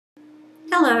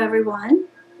Hello everyone.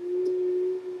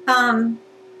 Um,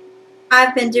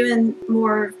 I've been doing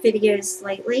more videos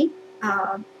lately.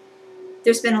 Uh,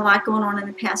 there's been a lot going on in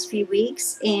the past few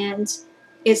weeks, and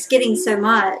it's getting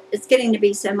to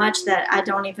be so much that I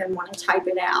don't even want to type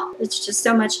it out. It's just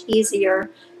so much easier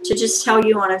to just tell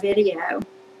you on a video.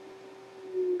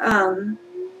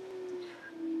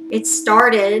 It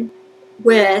started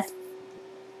with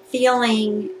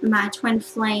feeling my twin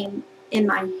flame in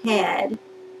my head,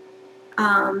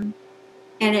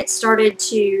 and it started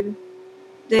to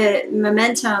the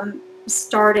momentum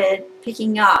started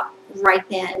picking up right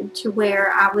then to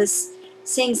where I was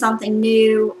seeing something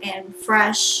new and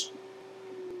fresh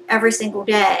every single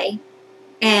day,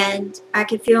 and I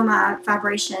could feel my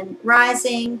vibration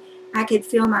rising. I could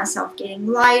feel myself getting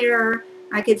lighter.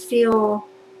 I could feel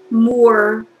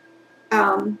more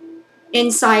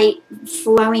insight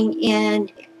flowing in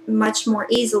much more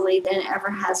easily than it ever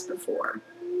has before.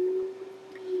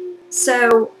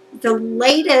 So the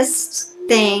latest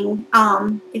thing,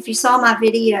 if you saw my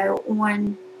video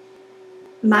on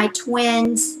my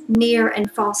twins, near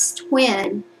and false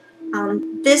twin,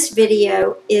 this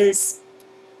video is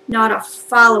not a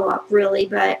follow-up really,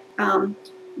 but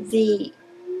the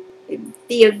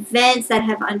events that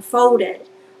have unfolded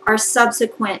are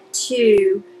subsequent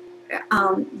to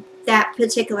that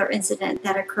particular incident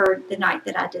that occurred the night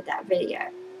that I did that video.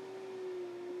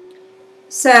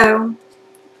 So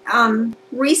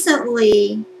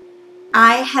recently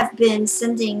I have been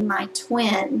sending my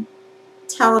twin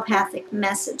telepathic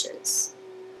messages.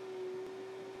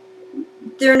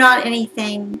 They're not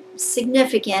anything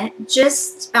significant,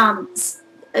 just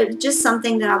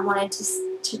something that I wanted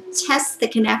to test the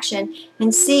connection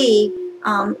and see.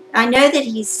 I know that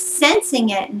he's sensing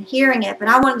it and hearing it, but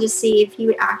I wanted to see if he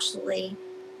would actually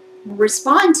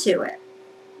respond to it.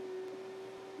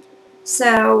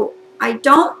 So I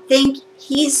don't think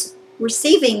he's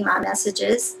receiving my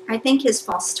messages. I think his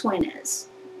false twin is.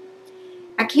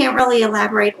 I can't really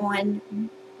elaborate on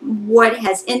what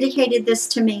has indicated this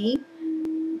to me,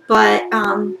 but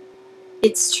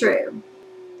it's true.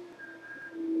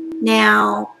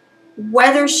 Now,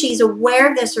 whether she's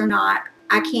aware of this or not,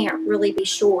 I can't really be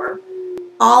sure.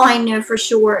 All I know for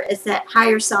sure is that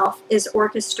Higher Self is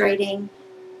orchestrating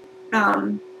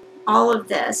all of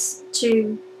this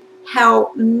to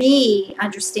help me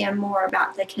understand more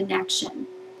about the connection.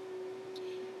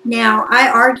 Now, I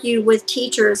argue with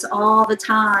teachers all the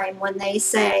time when they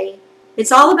say,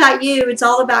 it's all about you, it's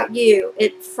all about you.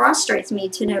 It frustrates me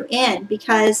to no end,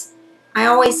 because I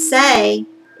always say,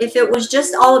 if it was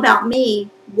just all about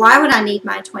me, why would I need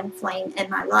my twin flame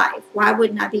in my life? Why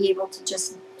wouldn't I be able to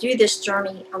just do this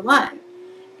journey alone?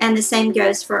 And the same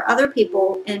goes for other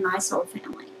people in my soul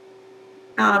family.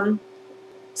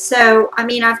 So, I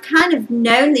mean, I've kind of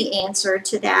known the answer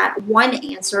to that one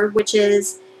answer, which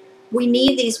is we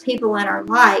need these people in our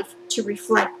life to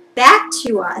reflect back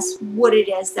to us what it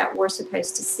is that we're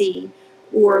supposed to see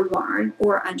or learn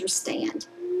or understand.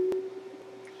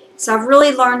 So I've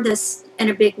really learned this in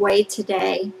a big way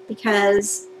today,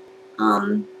 because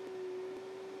by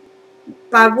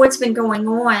what's been going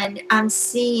on, I'm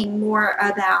seeing more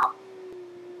about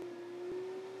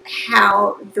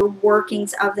how the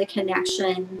workings of the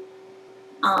connection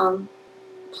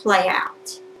play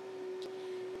out.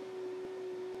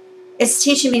 It's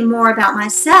teaching me more about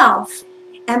myself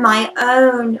and my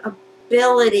own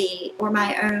ability or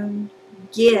my own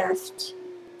gift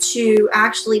to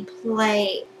actually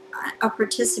play a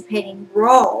participating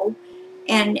role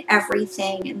in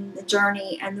everything, in the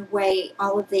journey and the way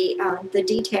all of the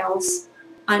details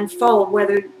unfold,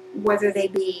 whether they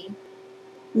be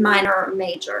minor or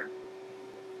major.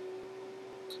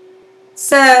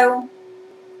 So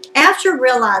after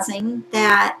realizing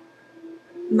that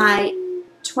my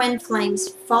twin flame's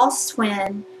false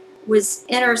twin was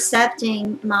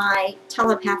intercepting my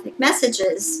telepathic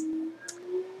messages,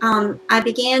 I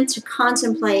began to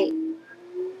contemplate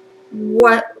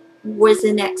what was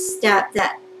the next step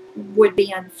that would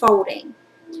be unfolding.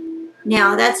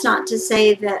 Now, that's not to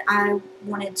say that I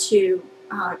wanted to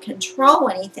control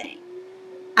anything.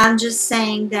 I'm just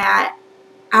saying that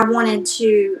I wanted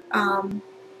to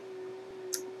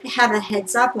have a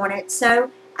heads up on it.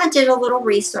 So I did a little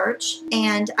research,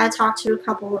 and I talked to a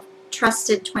couple of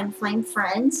trusted twin flame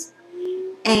friends,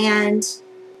 and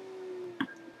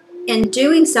in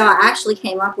doing so, I actually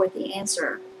came up with the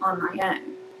answer on my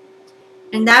own.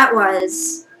 And that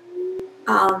was,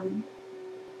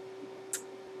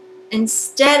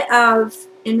 instead of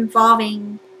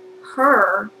involving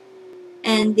her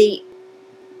and the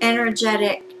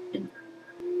energetic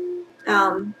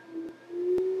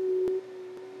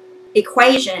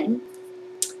equation,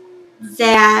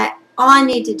 that all I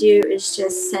need to do is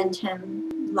just send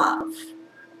him love.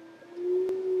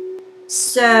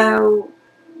 So,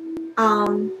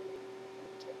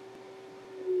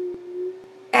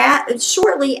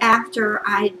 shortly after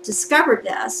I discovered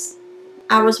this,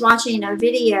 I was watching a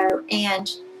video,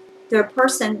 and the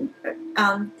person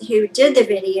who did the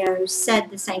video said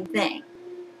the same thing.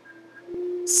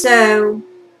 So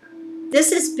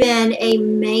this has been a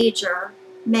major,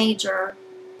 major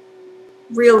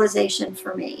realization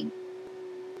for me.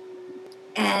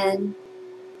 And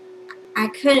I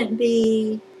couldn't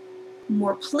be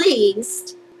more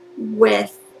pleased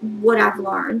with what I've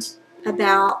learned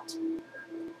about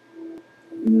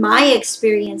my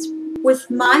experience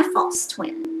with my false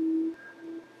twin.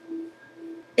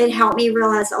 It helped me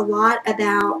realize a lot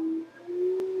about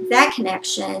that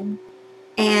connection,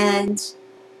 and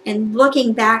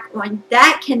looking back on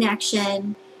that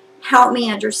connection helped me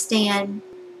understand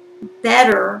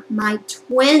better my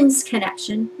twin's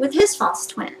connection with his false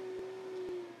twin.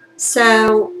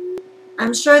 So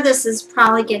I'm sure this is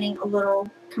probably getting a little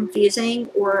confusing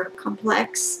or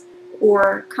complex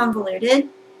or convoluted,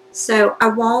 so I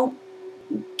won't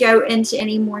go into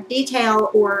any more detail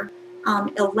or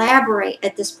elaborate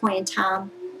at this point in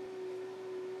time,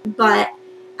 but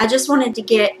I just wanted to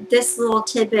get this little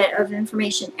tidbit of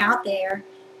information out there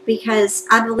because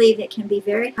I believe it can be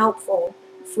very helpful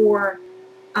for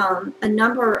a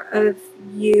number of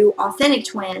you authentic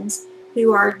twins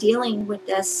who are dealing with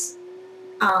this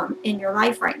in your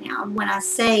life right now. When I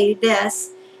say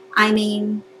this, I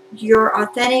mean your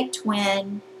authentic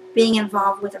twin being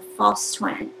involved with a false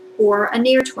twin or a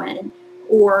near twin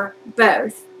or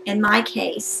both. In my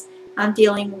case, I'm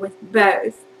dealing with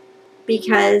both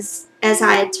because, as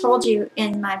I had told you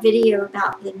in my video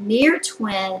about the near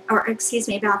twin, or excuse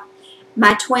me, about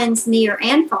my twin's near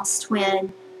and false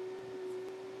twin,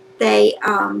 they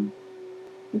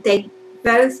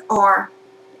both are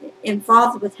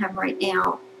involved with him right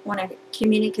now on a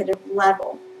communicative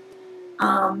level.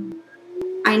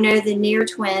 I know the near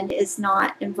twin is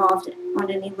not involved on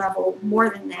any level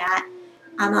more than that.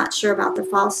 I'm not sure about the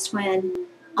false twin.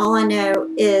 All I know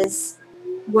is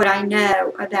what I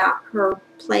know about her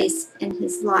place in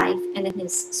his life and in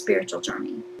his spiritual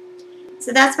journey.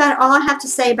 So that's about all I have to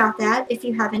say about that. If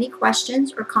you have any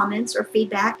questions or comments or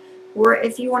feedback, or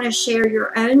if you want to share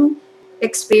your own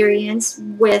experience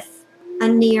with a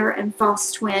near and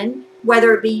false twin,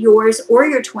 whether it be yours or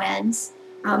your twins,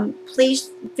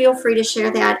 please feel free to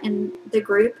share that in the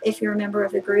group if you're a member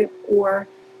of the group, or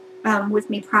with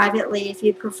me privately if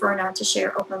you prefer not to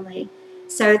share openly.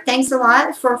 So thanks a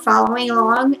lot for following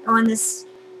along on this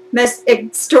most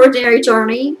extraordinary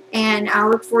journey, and I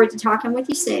look forward to talking with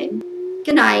you soon.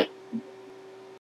 Good night.